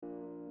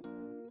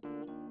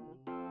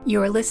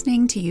You're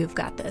listening to You've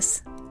Got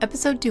This,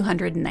 episode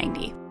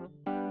 290.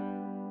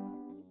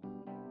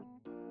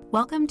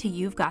 Welcome to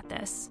You've Got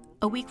This,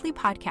 a weekly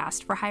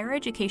podcast for higher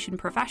education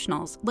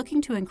professionals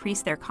looking to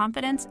increase their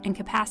confidence and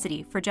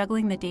capacity for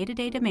juggling the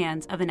day-to-day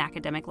demands of an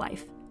academic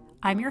life.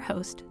 I'm your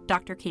host,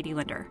 Dr. Katie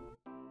Linder.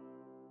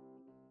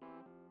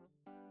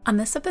 On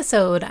this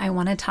episode, I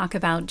want to talk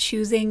about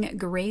choosing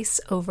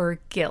grace over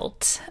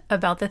guilt,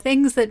 about the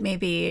things that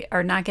maybe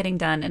are not getting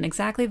done in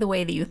exactly the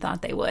way that you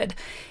thought they would.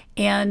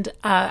 And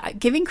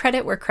giving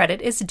credit where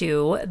credit is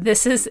due,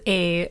 this is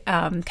a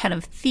kind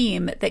of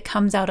theme that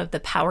comes out of the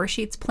Power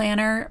Sheets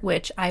Planner,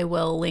 which I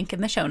will link in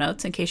the show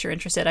notes in case you're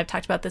interested. I've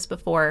talked about this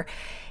before.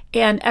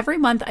 And every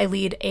month I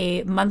lead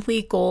a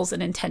monthly goals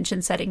and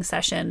intention setting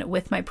session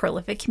with my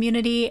Prolific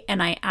community,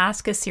 and I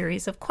ask a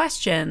series of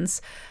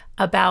questions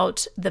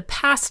about the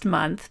past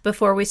month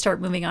before we start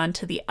moving on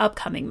to the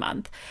upcoming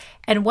month.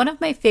 And one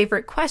of my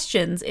favorite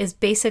questions is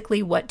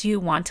basically, what do you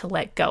want to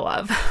let go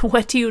of?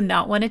 What do you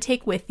not want to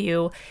take with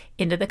you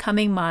into the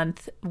coming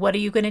month? What are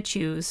you going to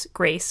choose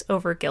grace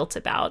over guilt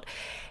about?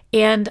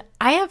 And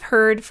I have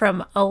heard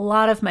from a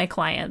lot of my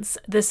clients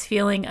this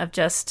feeling of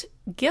just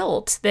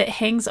guilt that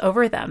hangs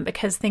over them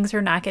because things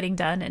are not getting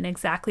done in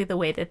exactly the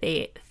way that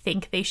they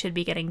think they should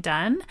be getting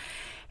done.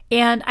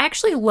 And I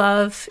actually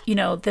love,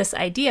 this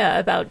idea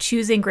about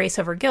choosing grace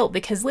over guilt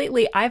because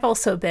lately I've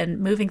also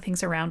been moving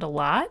things around a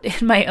lot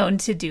in my own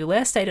to-do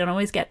list. I don't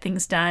always get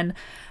things done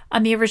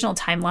on the original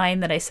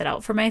timeline that I set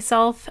out for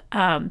myself.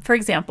 For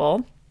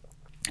example,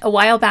 a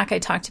while back I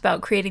talked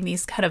about creating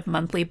these kind of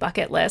monthly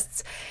bucket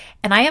lists,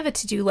 and I have a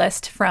to-do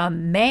list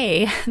from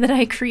May that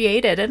I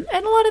created, and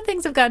a lot of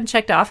things have gotten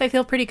checked off. I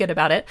feel pretty good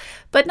about it,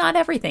 but not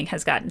everything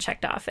has gotten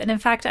checked off. And in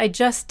fact, I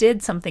just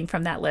did something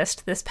from that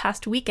list this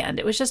past weekend.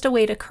 It was just a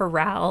way to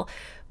corral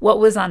what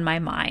was on my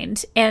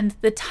mind, and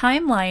the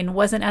timeline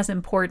wasn't as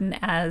important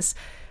as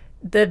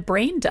the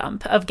brain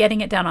dump of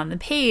getting it down on the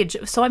page.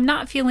 So I'm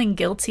not feeling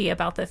guilty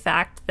about the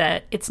fact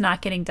that it's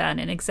not getting done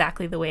in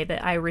exactly the way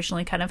that I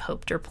originally kind of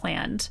hoped or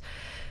planned.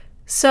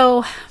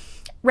 So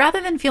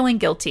rather than feeling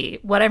guilty,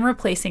 what I'm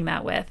replacing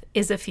that with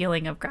is a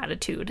feeling of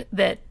gratitude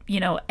that,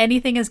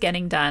 anything is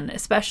getting done,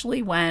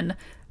 especially when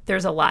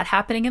there's a lot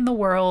happening in the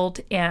world.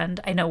 And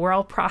I know we're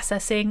all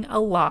processing a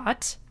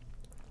lot.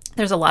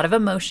 There's a lot of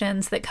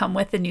emotions that come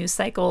with the news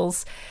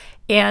cycles.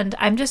 And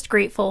I'm just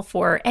grateful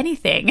for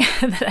anything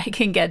that I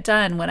can get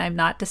done when I'm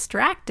not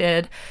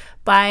distracted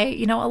by,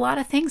 a lot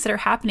of things that are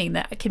happening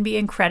that can be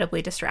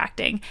incredibly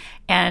distracting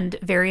and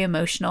very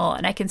emotional.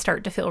 And I can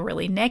start to feel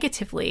really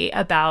negatively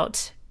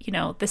about,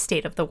 the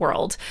state of the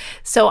world.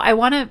 So I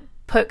want to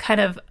put kind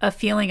of a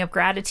feeling of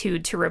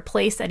gratitude to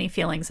replace any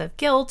feelings of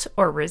guilt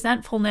or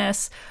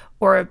resentfulness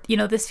or,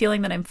 this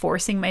feeling that I'm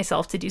forcing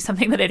myself to do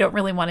something that I don't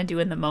really want to do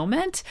in the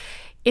moment.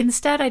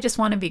 Instead, I just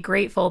want to be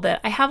grateful that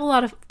I have a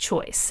lot of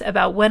choice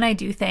about when I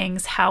do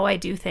things, how I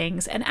do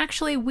things, and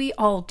actually we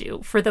all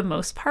do. For the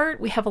most part,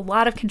 we have a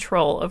lot of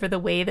control over the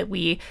way that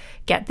we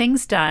get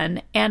things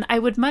done, and I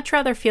would much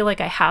rather feel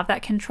like I have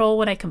that control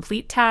when I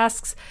complete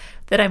tasks,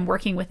 that I'm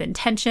working with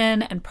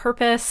intention and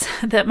purpose,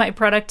 that my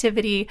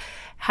productivity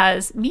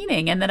has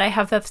meaning, and that I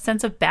have a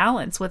sense of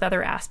balance with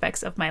other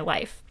aspects of my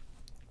life.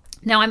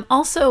 Now, I'm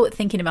also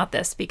thinking about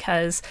this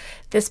because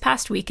this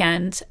past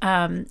weekend,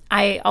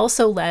 I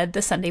also led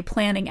the Sunday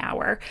Planning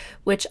Hour,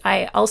 which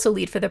I also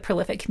lead for the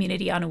Prolific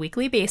community on a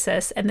weekly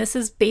basis. And this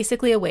is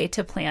basically a way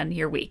to plan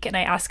your week. And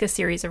I ask a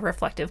series of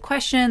reflective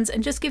questions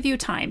and just give you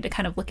time to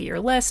kind of look at your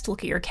list,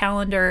 look at your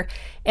calendar,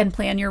 and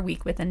plan your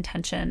week with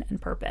intention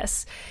and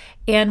purpose.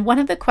 And one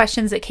of the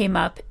questions that came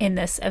up in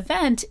this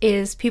event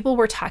is people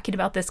were talking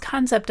about this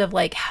concept of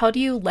how do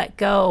you let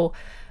go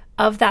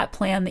of that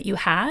plan that you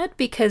had?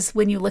 Because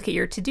when you look at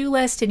your to-do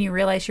list and you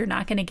realize you're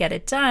not going to get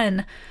it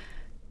done,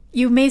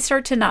 you may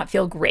start to not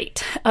feel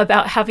great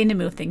about having to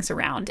move things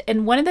around.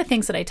 And one of the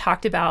things that I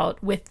talked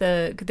about with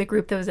the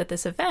group that was at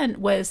this event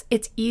was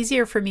it's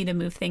easier for me to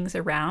move things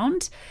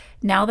around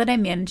now that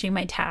I'm managing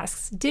my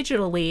tasks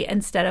digitally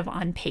instead of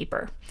on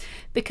paper.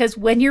 Because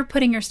when you're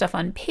putting your stuff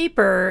on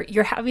paper,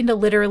 you're having to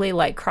literally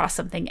cross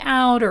something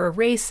out or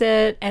erase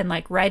it and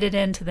write it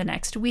into the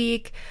next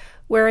week.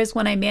 Whereas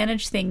when I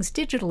manage things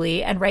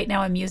digitally, and right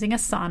now I'm using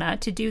Asana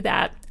to do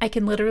that, I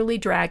can literally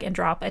drag and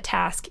drop a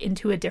task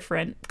into a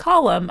different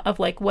column of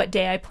what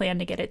day I plan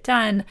to get it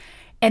done,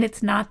 and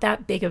it's not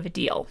that big of a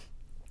deal.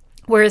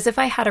 Whereas if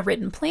I had a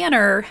written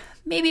planner,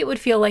 maybe it would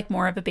feel like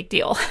more of a big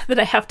deal that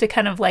I have to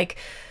kind of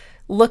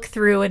look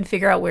through and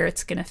figure out where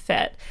it's going to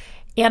fit.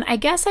 And I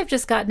guess I've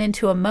just gotten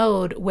into a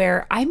mode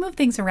where I move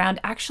things around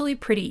actually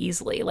pretty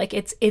easily.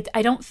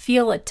 I don't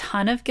feel a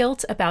ton of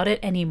guilt about it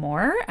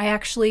anymore. I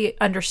actually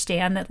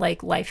understand that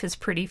life is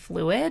pretty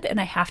fluid and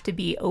I have to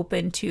be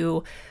open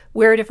to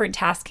where different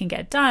tasks can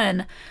get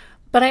done.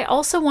 But I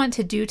also want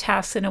to do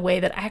tasks in a way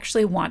that I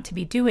actually want to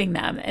be doing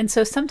them. And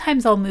so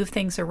sometimes I'll move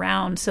things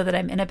around so that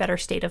I'm in a better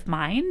state of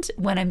mind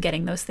when I'm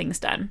getting those things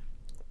done.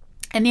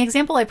 And the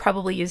example I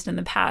probably used in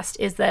the past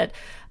is that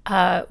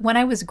when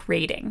I was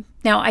grading.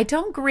 Now, I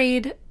don't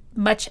grade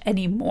much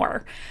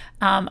anymore.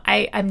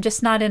 I'm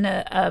just not in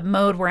a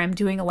mode where I'm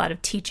doing a lot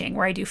of teaching,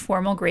 where I do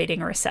formal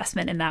grading or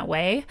assessment in that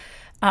way.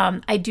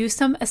 I do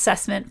some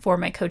assessment for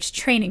my coach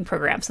training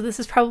program. So this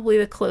is probably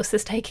the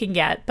closest I can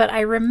get. But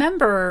I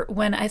remember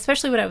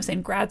especially when I was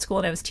in grad school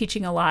and I was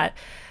teaching a lot,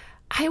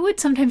 I would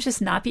sometimes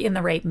just not be in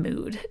the right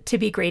mood to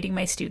be grading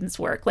my students'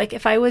 work. Like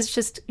if I was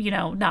just,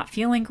 not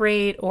feeling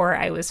great, or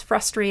I was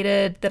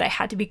frustrated that I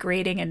had to be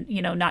grading and,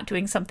 not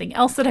doing something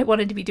else that I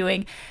wanted to be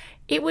doing,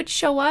 it would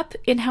show up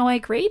in how I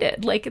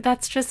graded. Like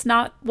that's just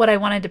not what I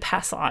wanted to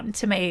pass on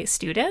to my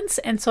students.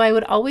 And so I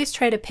would always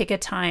try to pick a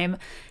time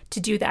to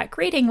do that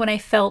grading when I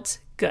felt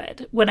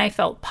good, when I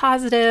felt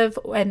positive.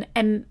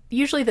 And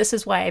usually this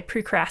is why I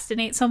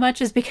procrastinate so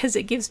much, is because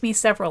it gives me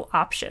several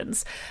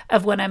options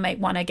of when I might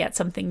want to get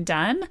something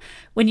done.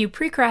 When you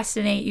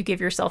procrastinate, you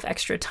give yourself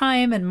extra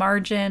time and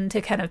margin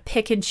to kind of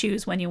pick and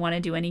choose when you want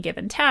to do any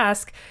given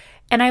task.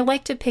 And I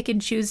like to pick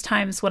and choose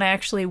times when I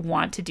actually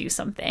want to do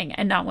something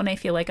and not when I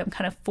feel like I'm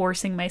kind of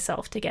forcing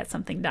myself to get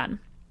something done.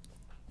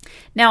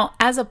 Now,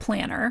 as a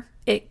planner,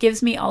 it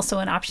gives me also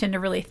an option to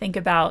really think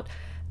about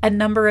a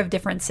number of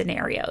different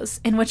scenarios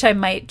in which I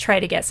might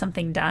try to get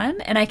something done,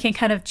 and I can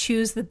kind of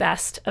choose the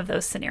best of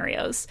those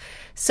scenarios.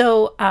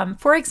 So,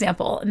 for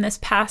example, in this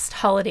past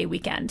holiday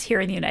weekend here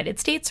in the United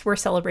States, we're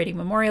celebrating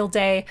Memorial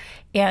Day,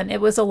 and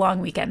it was a long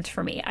weekend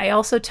for me. I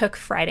also took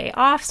Friday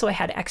off, so I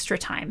had extra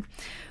time.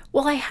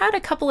 Well, I had a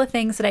couple of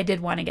things that I did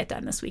want to get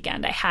done this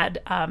weekend. I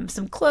had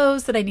some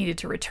clothes that I needed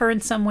to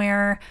return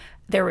somewhere.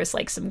 There was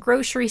like some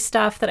grocery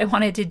stuff that I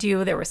wanted to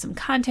do. There was some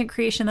content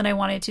creation that I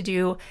wanted to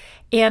do.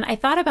 And I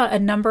thought about a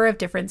number of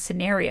different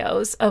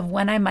scenarios of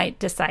when I might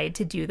decide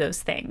to do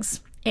those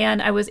things.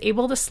 And I was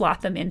able to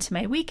slot them into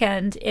my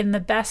weekend in the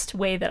best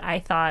way that I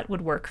thought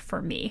would work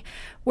for me,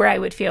 where I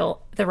would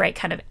feel the right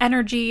kind of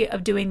energy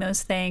of doing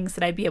those things,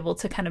 that I'd be able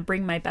to kind of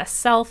bring my best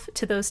self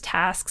to those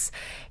tasks,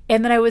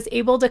 and that I was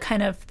able to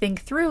kind of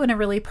think through in a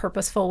really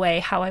purposeful way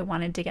how I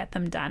wanted to get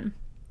them done.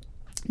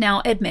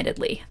 Now,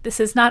 admittedly, this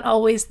is not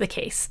always the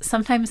case.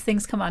 Sometimes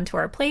things come onto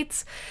our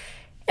plates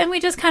and we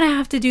just kind of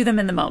have to do them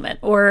in the moment,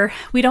 or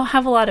we don't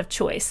have a lot of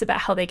choice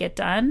about how they get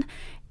done.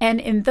 And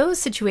in those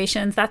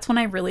situations, that's when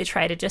I really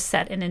try to just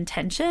set an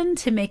intention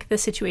to make the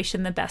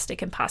situation the best it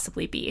can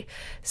possibly be.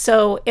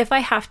 So if I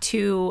have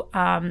to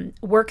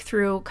work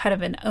through kind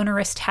of an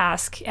onerous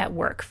task at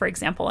work, for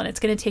example, and it's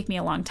going to take me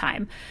a long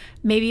time,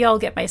 maybe I'll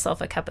get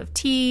myself a cup of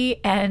tea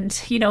and,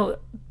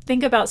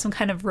 think about some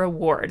kind of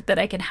reward that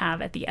I can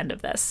have at the end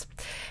of this.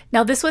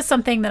 Now, this was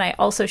something that I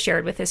also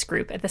shared with this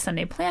group at the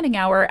Sunday Planning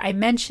Hour. I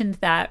mentioned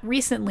that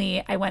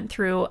recently I went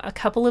through a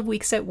couple of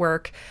weeks at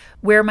work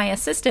where my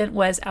assistant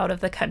was out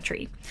of the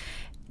country.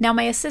 Now,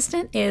 my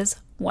assistant is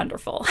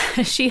wonderful.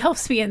 She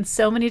helps me in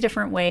so many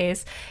different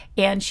ways,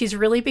 and she's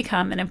really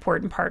become an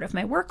important part of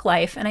my work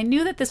life. And I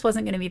knew that this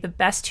wasn't going to be the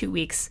best 2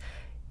 weeks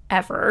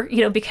ever,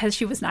 because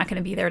she was not going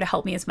to be there to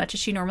help me as much as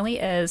she normally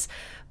is.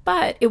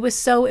 But it was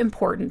so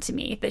important to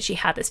me that she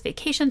had this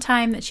vacation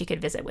time, that she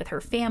could visit with her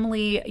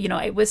family.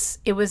 It was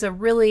a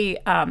really,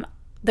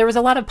 there was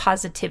a lot of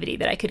positivity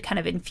that I could kind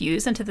of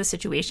infuse into the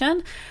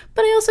situation.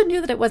 But I also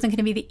knew that it wasn't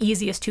going to be the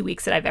easiest 2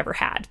 weeks that I've ever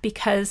had,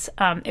 because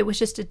it was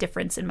just a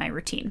difference in my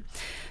routine.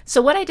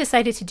 So what I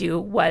decided to do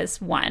was,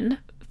 one,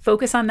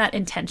 focus on that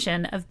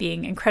intention of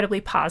being incredibly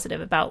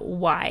positive about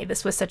why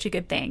this was such a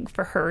good thing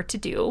for her to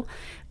do.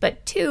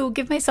 But two,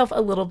 give myself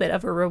a little bit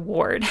of a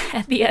reward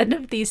at the end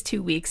of these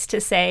 2 weeks to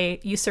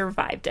say, you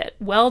survived it.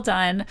 Well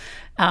done.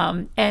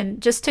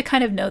 And just to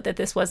kind of note that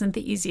this wasn't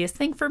the easiest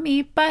thing for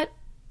me, but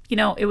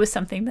it was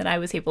something that I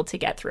was able to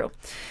get through.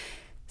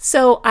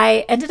 So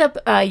I ended up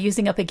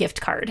using up a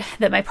gift card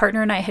that my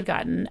partner and I had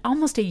gotten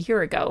almost a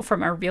year ago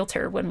from our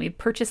realtor when we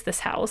purchased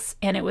this house.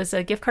 And it was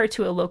a gift card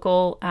to a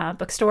local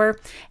bookstore.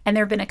 And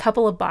there have been a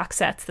couple of box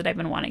sets that I've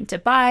been wanting to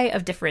buy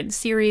of different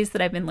series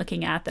that I've been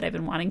looking at, that I've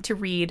been wanting to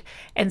read.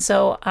 And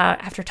so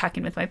after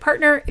talking with my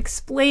partner,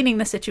 explaining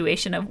the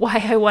situation of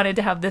why I wanted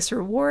to have this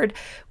reward,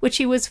 which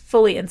he was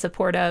fully in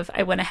support of,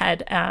 I went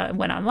ahead and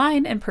went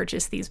online and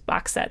purchased these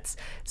box sets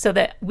so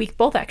that we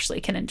both actually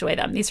can enjoy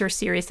them. These are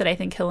series that I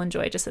think he'll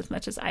enjoy just as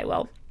much as I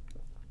will.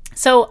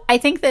 So I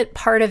think that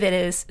part of it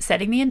is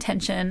setting the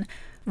intention,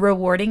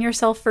 rewarding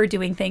yourself for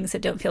doing things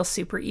that don't feel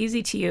super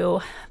easy to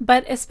you,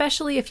 but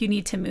especially if you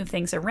need to move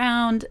things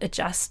around,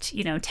 adjust,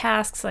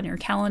 tasks on your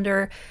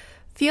calendar,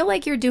 feel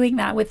like you're doing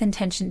that with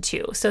intention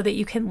too, so that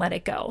you can let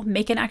it go.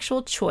 Make an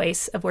actual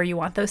choice of where you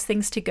want those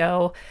things to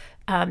go.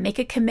 Make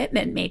a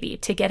commitment maybe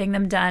to getting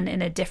them done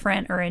in a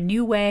different or a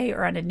new way,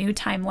 or on a new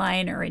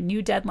timeline or a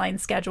new deadline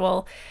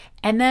schedule,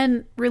 and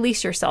then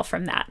release yourself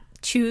from that.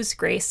 Choose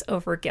grace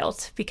over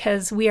guilt,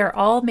 because we are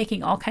all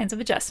making all kinds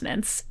of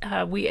adjustments.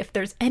 If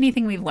there's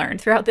anything we've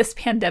learned throughout this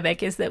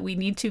pandemic, is that we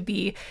need to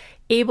be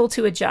able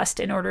to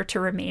adjust in order to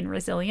remain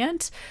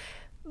resilient.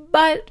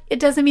 But it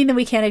doesn't mean that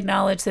we can't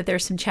acknowledge that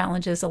there's some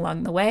challenges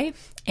along the way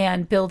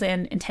and build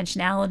in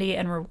intentionality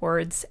and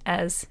rewards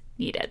as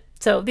needed.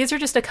 So these are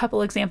just a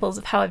couple examples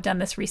of how I've done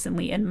this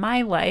recently in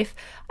my life.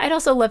 I'd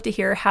also love to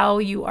hear how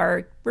you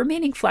are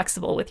remaining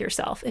flexible with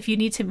yourself. If you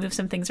need to move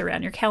some things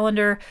around your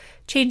calendar,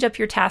 change up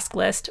your task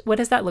list, what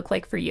does that look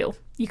like for you?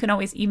 You can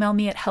always email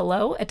me at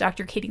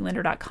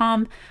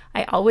hello@drkatielinder.com.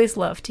 I always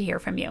love to hear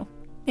from you.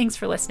 Thanks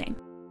for listening.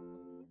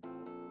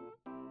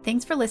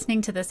 Thanks for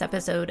listening to this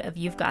episode of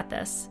You've Got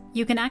This.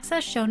 You can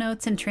access show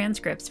notes and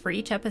transcripts for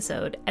each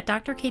episode at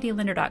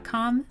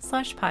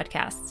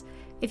drkatielinder.com/podcasts.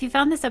 If you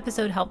found this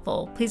episode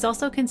helpful, please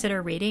also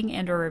consider rating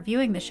and/or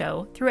reviewing the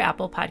show through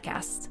Apple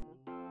Podcasts.